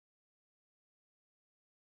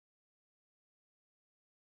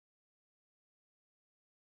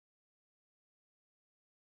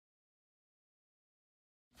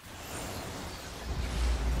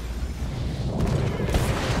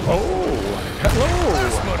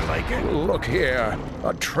Look here,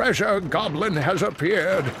 a treasure goblin has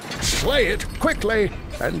appeared. Slay it quickly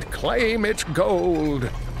and claim its gold,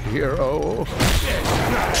 hero.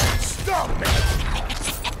 Stop me!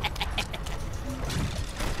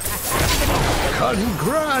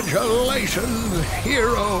 Congratulations,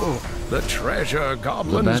 hero. The treasure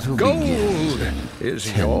goblin's gold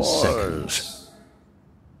is yours. Seconds.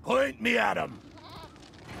 Point me at him.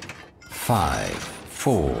 5,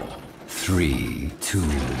 4, 3, 2,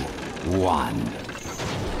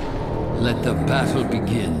 1. Let the battle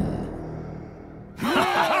begin.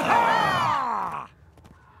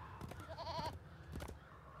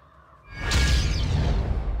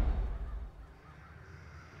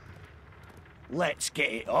 Let's get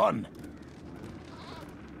it on.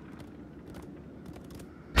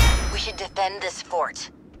 We should defend this fort.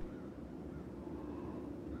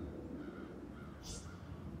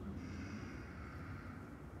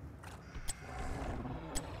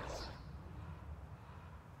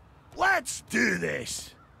 Let's do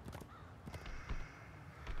this.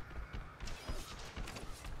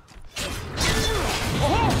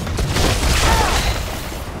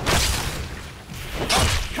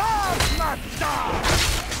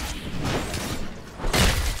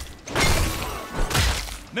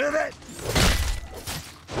 Move it!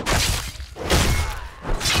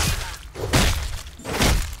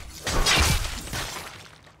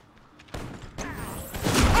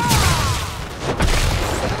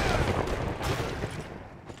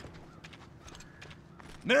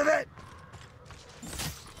 Move it!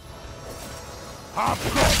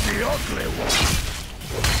 I've got the ugly one!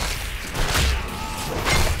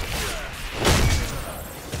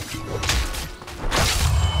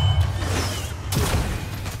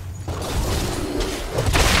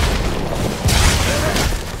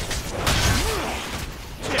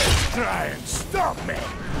 Try and stop me!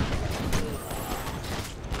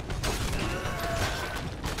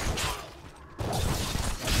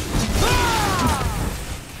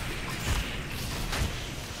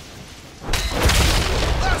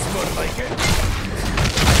 That's more like it!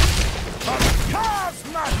 But car's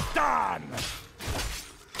not done!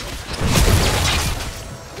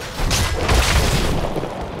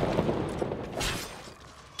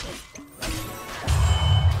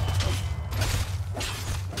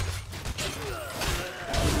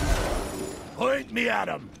 Point me at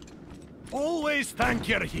him. Always thank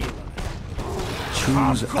your healer.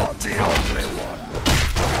 Choose I've got the only one.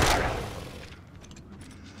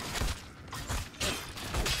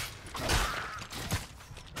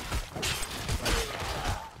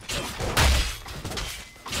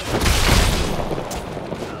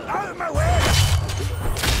 Out of my way!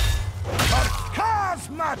 Or car's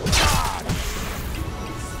my dad!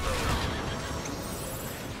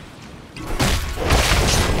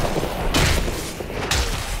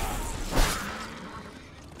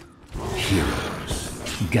 Heroes,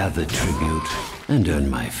 gather tribute and earn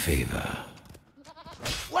my favor.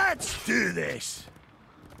 Let's do this!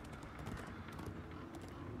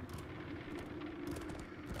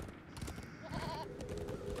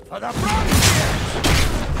 For the frontiers!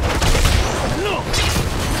 Look!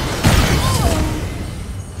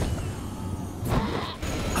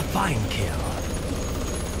 A fine kill.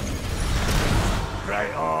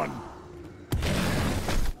 Right on.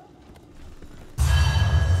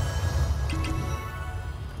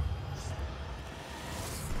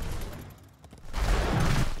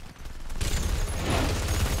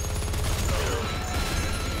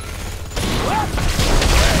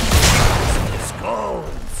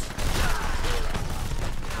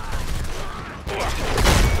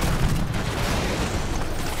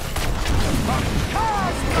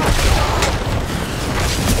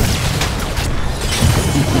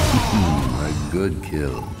 Good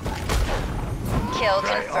kill. Kill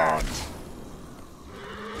confirmed.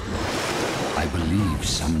 I believe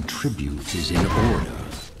some tribute is in order.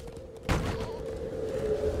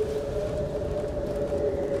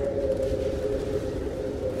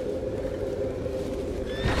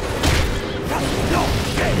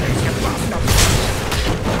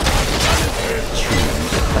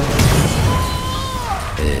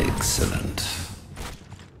 Excellent.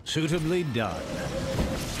 Suitably done.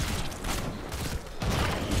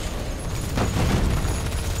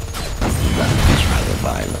 That is rather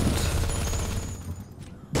violent.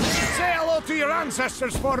 Say hello to your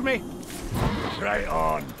ancestors for me. Right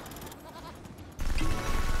on.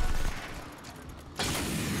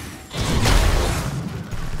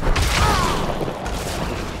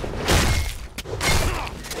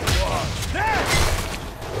 What's this?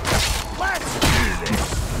 Let's do this.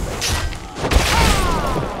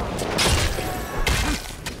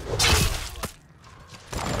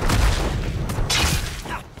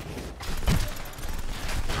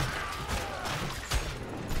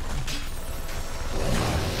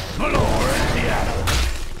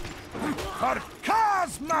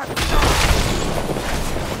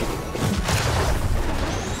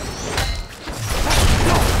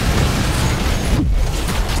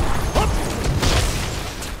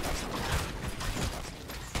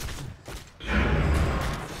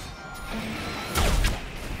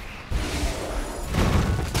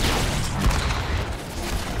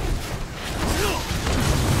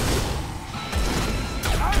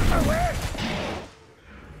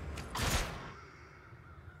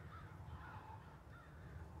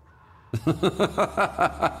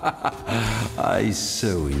 I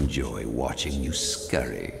so enjoy watching you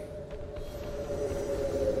scurry.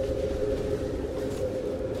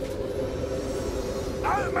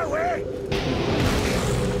 Out of my way!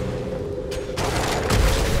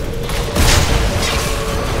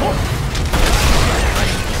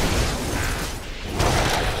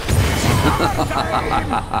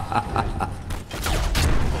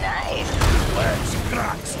 Nice. Let's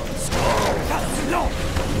crack some skulls! No!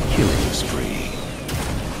 Killing spree.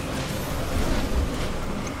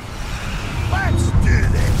 Let's do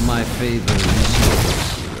this! My favor is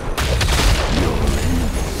yours, hero. Your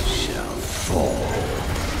enemies shall fall.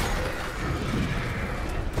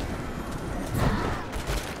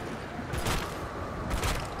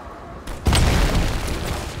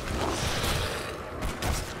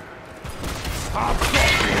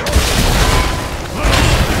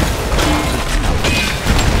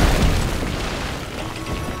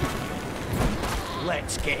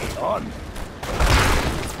 Let's get it on.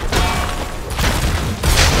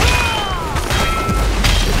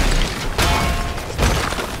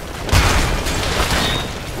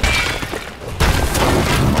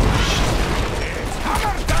 It's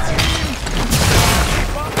hammer time!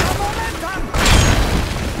 Keep up the momentum!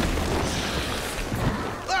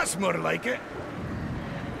 That's more like it.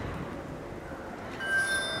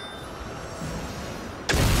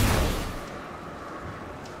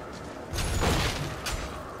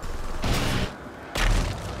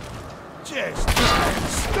 Just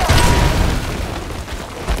stop!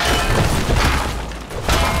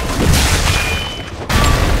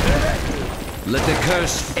 Let the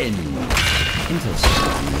curse end. Until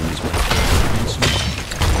someone knows what happens.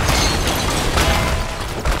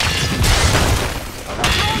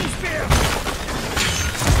 Bronze spear!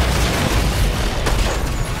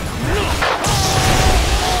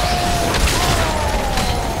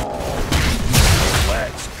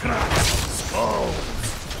 Let's crack skulls!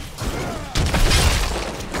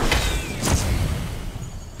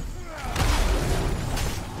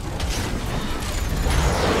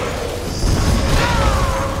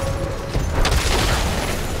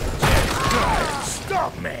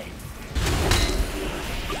 Stop me!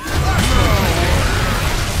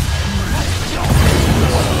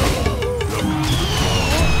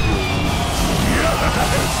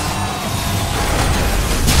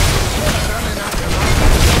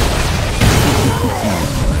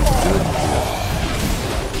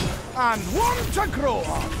 And one to grow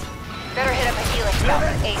on. Better hit up a healing spell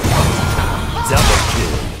with A.T.C. Double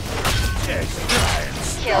kill. Just try and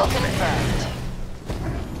Kill stop me. confirmed.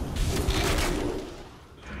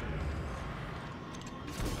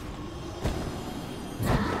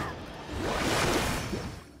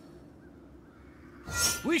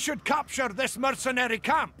 We should capture this mercenary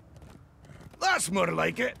camp. That's more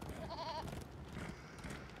like it.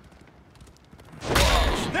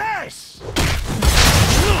 Watch this!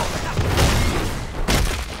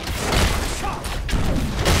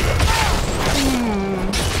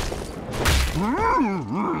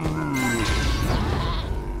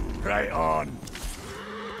 Right on.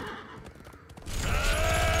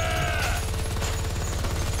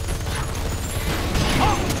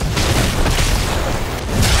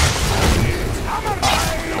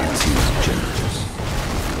 That seems generous.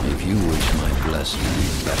 If you wish my blessing,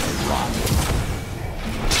 you'd better run.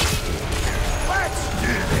 Let's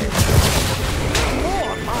do this!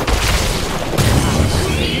 More man!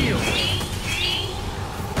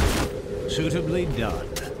 Suitably done.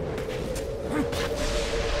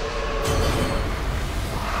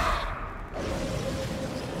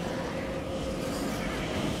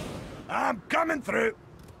 I'm coming through.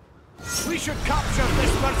 We should capture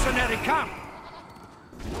this mercenary camp.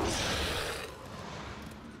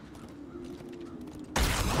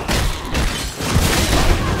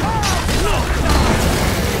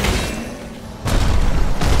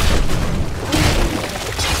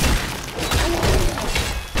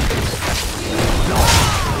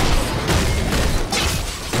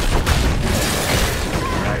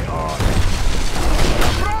 Right on. The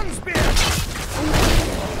bronze spear.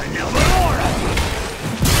 Another aura.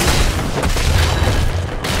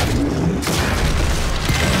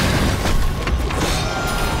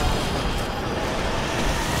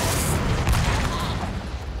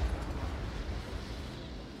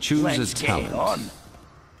 Choose Let's a get talent. on.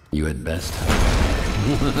 You had best have.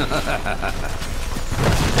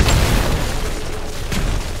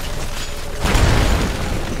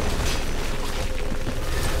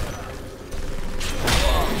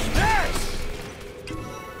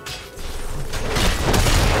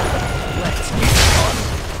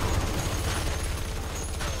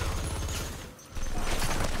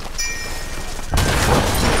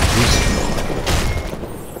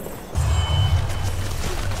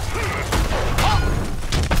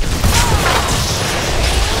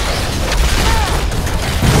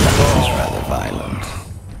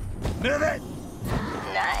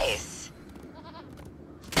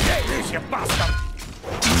 this, you bastard!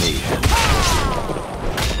 Mayhem.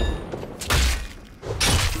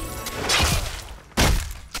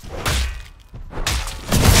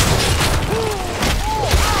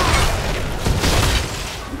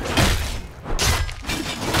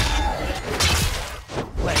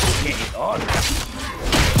 Let's get it on.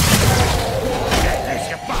 Get this,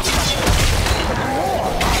 you bastard!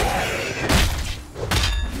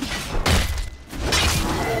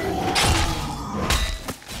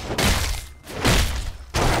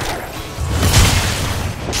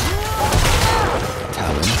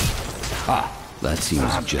 That seems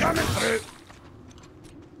Coming generous. through.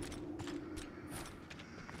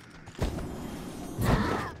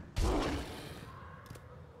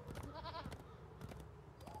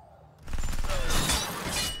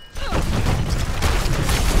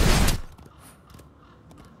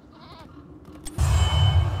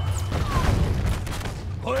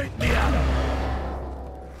 Point me at him.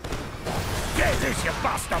 Get this, you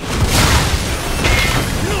bastard!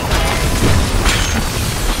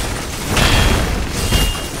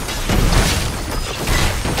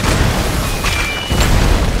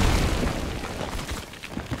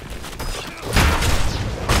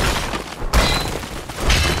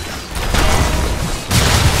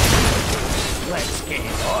 Let's get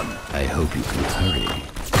it on. I hope you can hurry.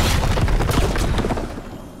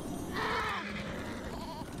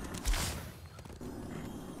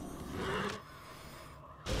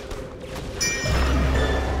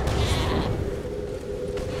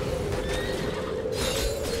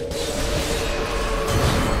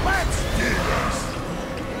 Let's do this!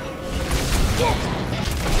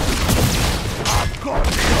 I've got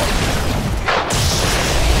the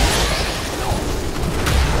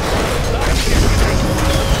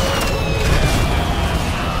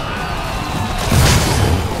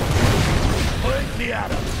Point me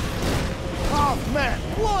at him! I've met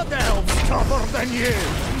blood elves tougher than you!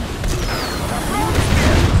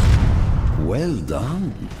 Well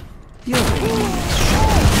done. Your aim is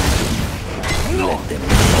sharp. Let them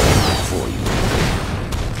fall for you.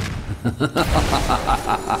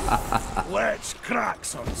 Let's crack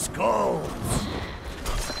some skulls!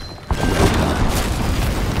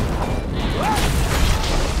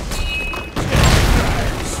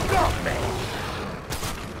 Stop me!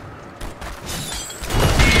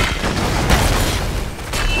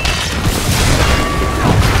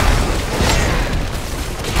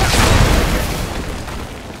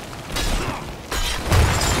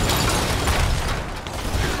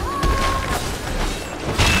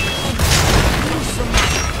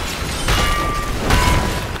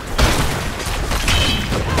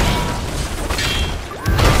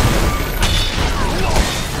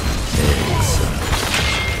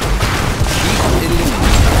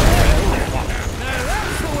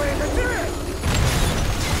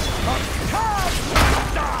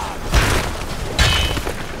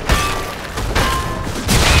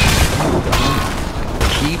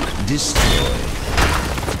 Destroy.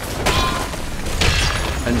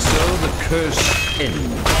 And so the curse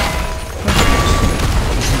ends.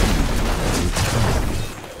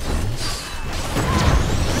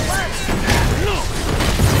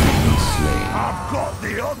 I've got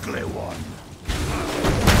the ugly one!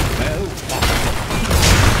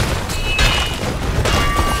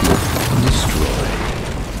 Destroy.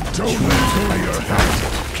 Don't let your hand!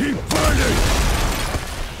 Keep burning!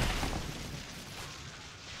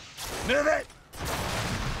 Move it!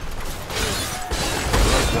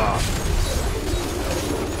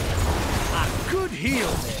 A good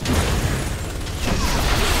heal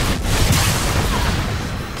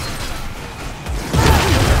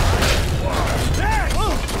there.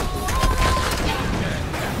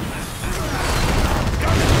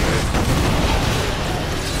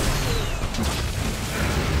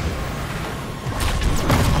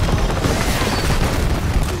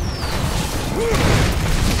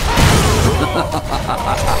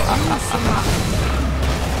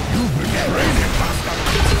 You've been training,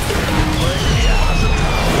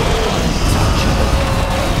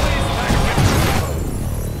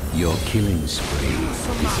 Your killing spree is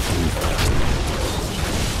over.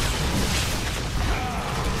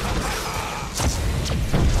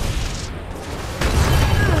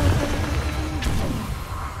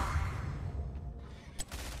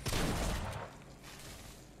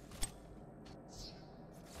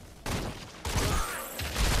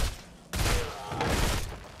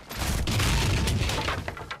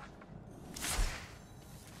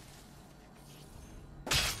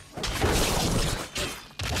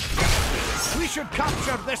 We should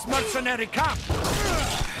capture this mercenary camp!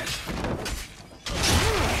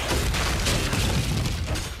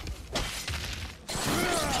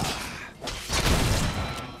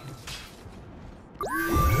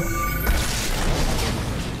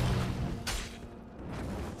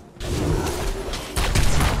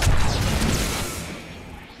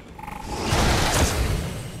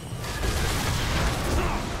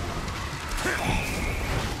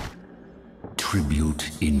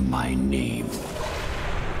 suit in my name.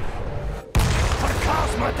 For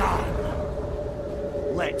Cosmodan!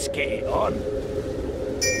 Let's get it on.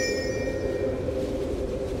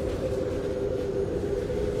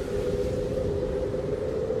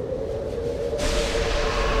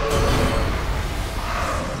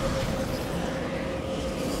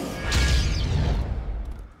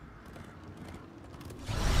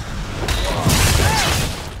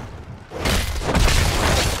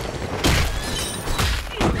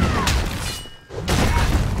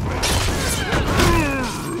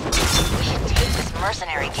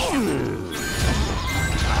 Mercenary camp.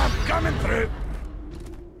 I'm coming through.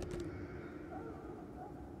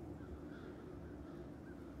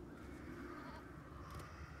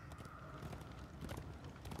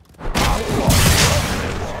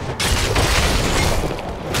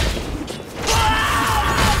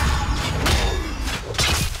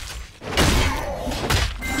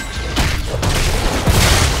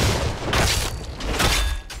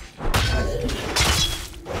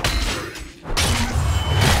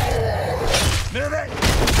 Move it!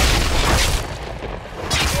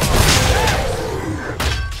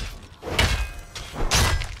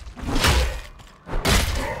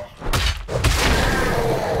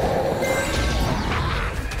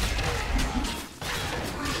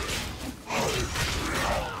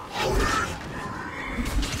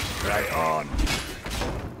 Right on.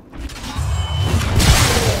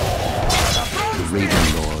 The Raven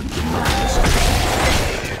Lord demands.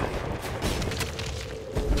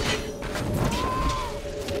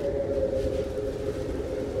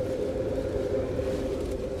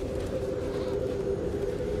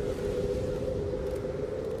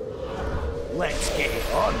 Let's get it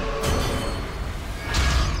on.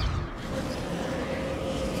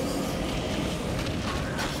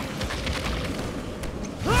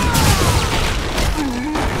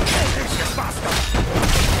 This is faster.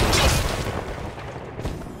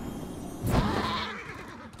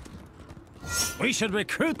 We should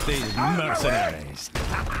recruit these mercenaries.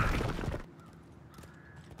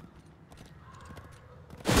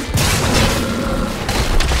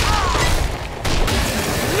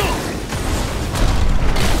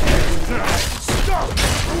 Stop!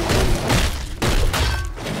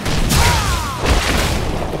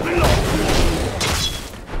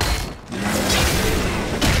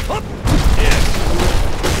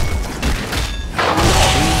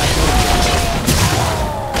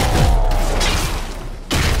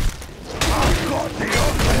 I've got the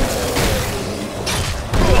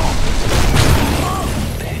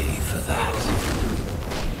Pay for that.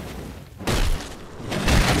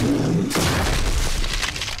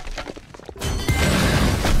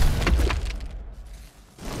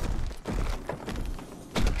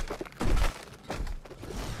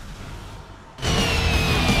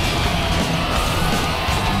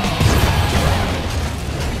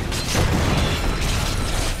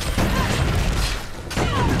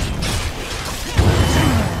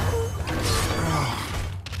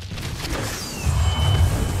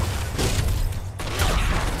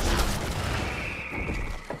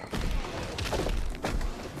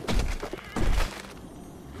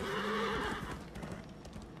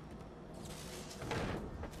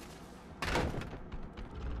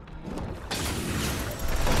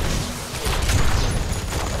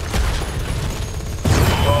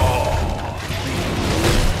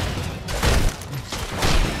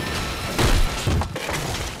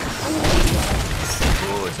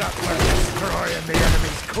 Who's up for destroying the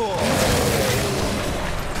enemy's core?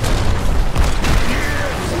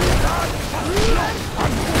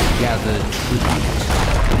 Gather tribute.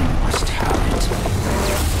 I must have it.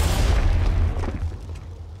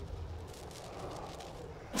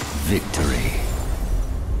 Victory.